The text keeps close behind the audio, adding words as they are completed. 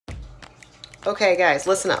Okay guys,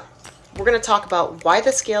 listen up. We're going to talk about why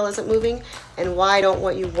the scale isn't moving and why I don't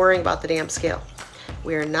want you worrying about the damn scale.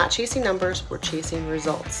 We are not chasing numbers, we're chasing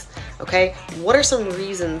results. Okay, what are some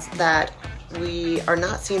reasons that we are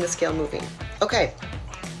not seeing the scale moving? Okay,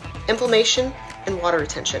 inflammation and water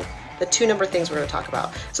retention. The two number things we're going to talk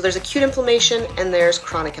about. So there's acute inflammation and there's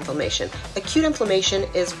chronic inflammation. Acute inflammation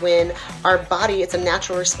is when our body, it's a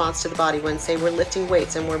natural response to the body. When, say, we're lifting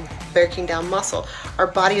weights and we're breaking down muscle, our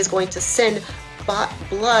body is going to send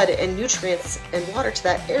blood and nutrients and water to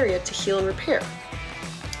that area to heal and repair.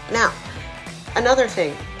 Now, another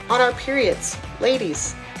thing, on our periods,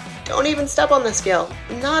 ladies, don't even step on the scale.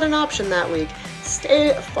 Not an option that week.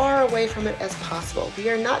 Stay far away from it as possible. We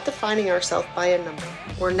are not defining ourselves by a number.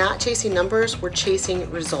 We're not chasing numbers, we're chasing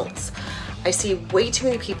results. I see way too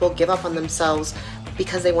many people give up on themselves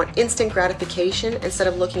because they want instant gratification instead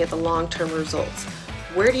of looking at the long-term results.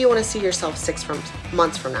 Where do you want to see yourself 6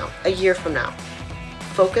 months from now, a year from now?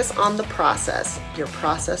 Focus on the process. Your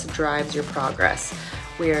process drives your progress.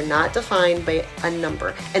 We are not defined by a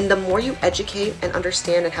number. And the more you educate and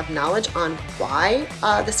understand and have knowledge on why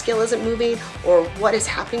the scale isn't moving or what is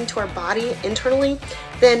happening to our body internally,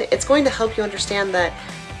 then it's going to help you understand that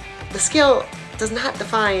the scale does not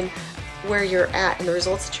define where you're at and the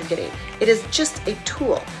results that you're getting. It is just a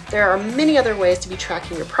tool. There are many other ways to be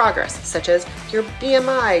tracking your progress, such as your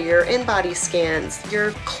BMI, your in-body scans,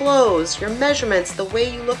 your clothes, your measurements, the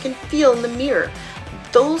way you look and feel in the mirror.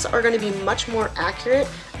 Those are going to be much more accurate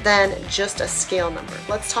than just a scale number.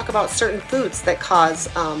 Let's talk about certain foods that cause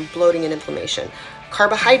bloating and inflammation.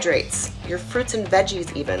 Carbohydrates, your fruits and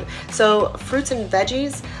veggies even. So fruits and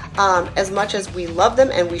veggies, as much as we love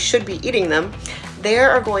them and we should be eating them,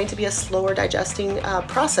 there are going to be a slower digesting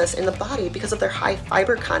process in the body because of their high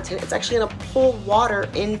fiber content. It's actually going to pull water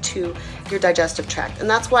into your digestive tract. And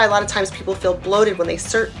that's why a lot of times people feel bloated when they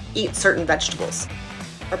eat certain vegetables.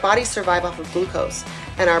 Our bodies survive off of glucose,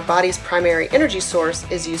 and our body's primary energy source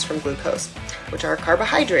is used from glucose, which are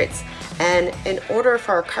carbohydrates. And in order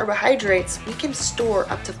for our carbohydrates, we can store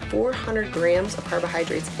up to 400 grams of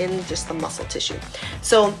carbohydrates in just the muscle tissue.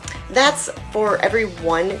 So that's for every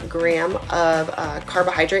 1 gram of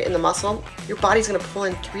carbohydrate in the muscle, your body's going to pull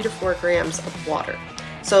in 3 to 4 grams of water.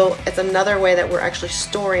 So it's another way that we're actually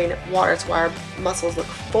storing water. It's why our muscles look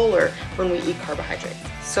fuller when we eat carbohydrates.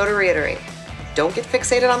 So to reiterate, don't get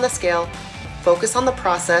fixated on the scale. Focus on the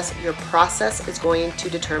process. Your process is going to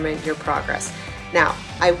determine your progress. Now,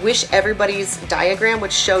 I wish everybody's diagram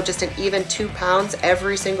would show just an even 2 pounds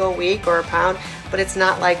every single week or a pound, but it's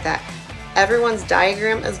not like that. Everyone's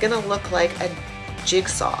diagram is going to look like a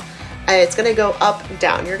jigsaw. It's going to go up,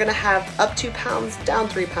 down. You're going to have up 2 pounds, down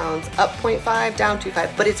 3 pounds, up 0.5, down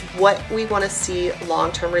 2.5, but it's what we want to see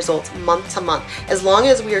long-term results month to month. As long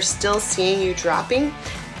as we are still seeing you dropping,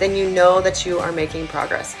 then you know that you are making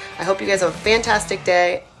progress. I hope you guys have a fantastic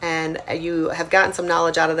day and you have gotten some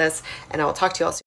knowledge out of this, and I will talk to you all soon.